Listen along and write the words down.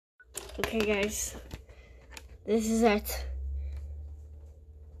Okay, guys. This is it.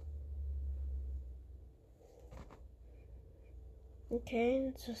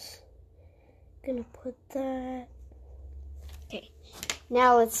 Okay, just gonna put that. Okay,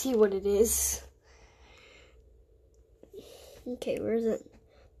 now let's see what it is. Okay, where is it?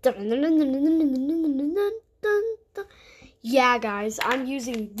 Yeah, guys, I'm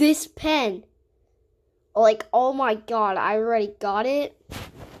using this pen. Like, oh my god, I already got it.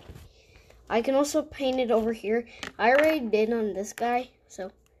 I can also paint it over here. I already did on this guy,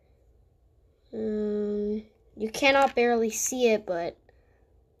 so you cannot barely see it, but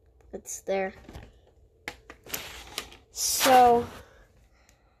it's there. So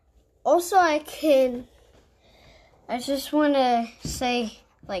also I just want to say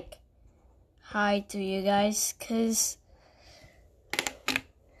like hi to you guys, cuz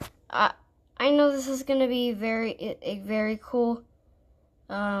I know this is gonna be a very cool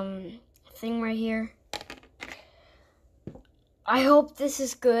thing right here. I hope this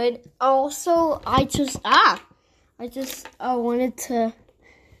is good. Also, I just wanted to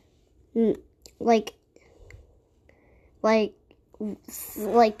like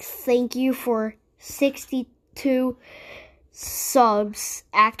thank you for 62 subs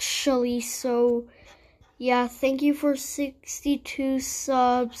actually. So yeah, thank you for 62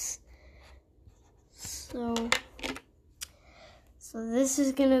 subs. So this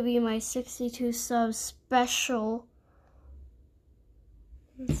is gonna be my 62 subs special.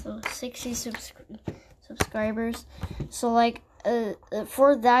 So 60 subscribers. So like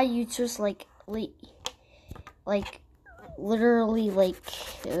for that you just like literally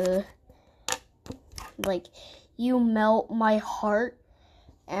like you melt my heart,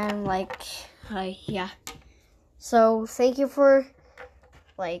 and like yeah. So thank you for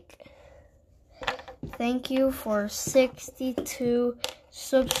 62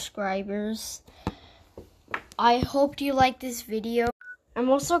 subscribers. I hope you like this video. I'm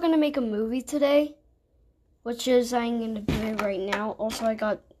also gonna make a movie today, which is I'm gonna do it right now. Also, I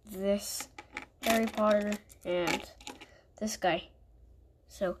got this Harry Potter and this guy.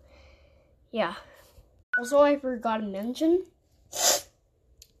 So yeah. Also, I forgot to mention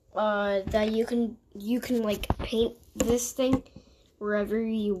that you can like paint this thing wherever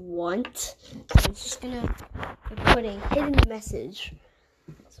you want. So I'm just gonna put a hidden message.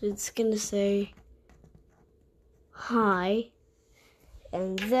 So it's gonna say hi,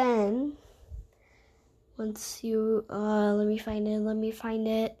 and then once you let me find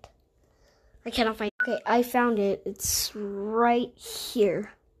it. I cannot find it. Okay, I found it. It's right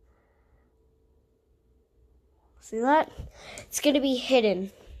here. See that? It's gonna be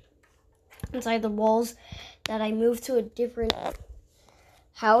hidden inside the walls that I moved to a different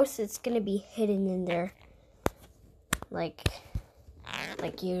house. It's gonna be hidden in there. Like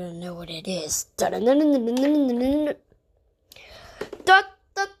you don't know what it is.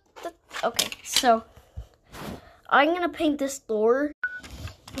 Okay, so I'm gonna paint this door.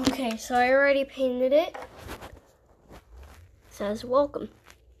 Okay, so I already painted it. It says welcome.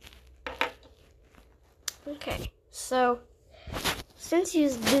 Okay, so since you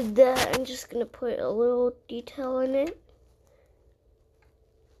did that, I'm just gonna put a little detail in it.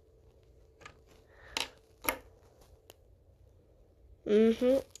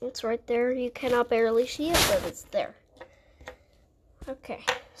 It's right there. You cannot barely see it, but it's there. Okay,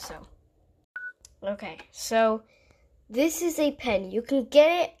 so this is a pen. You can get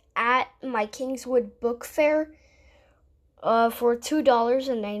it at my Kingswood Book Fair for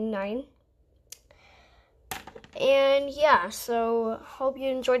 $2.99. And yeah, so hope you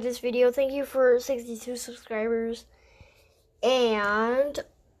enjoyed this video. Thank you for 62 subscribers. And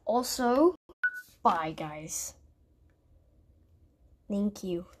also, bye guys. Thank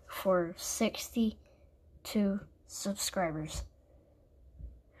you for 62 subscribers.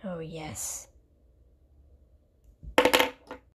 Oh yes.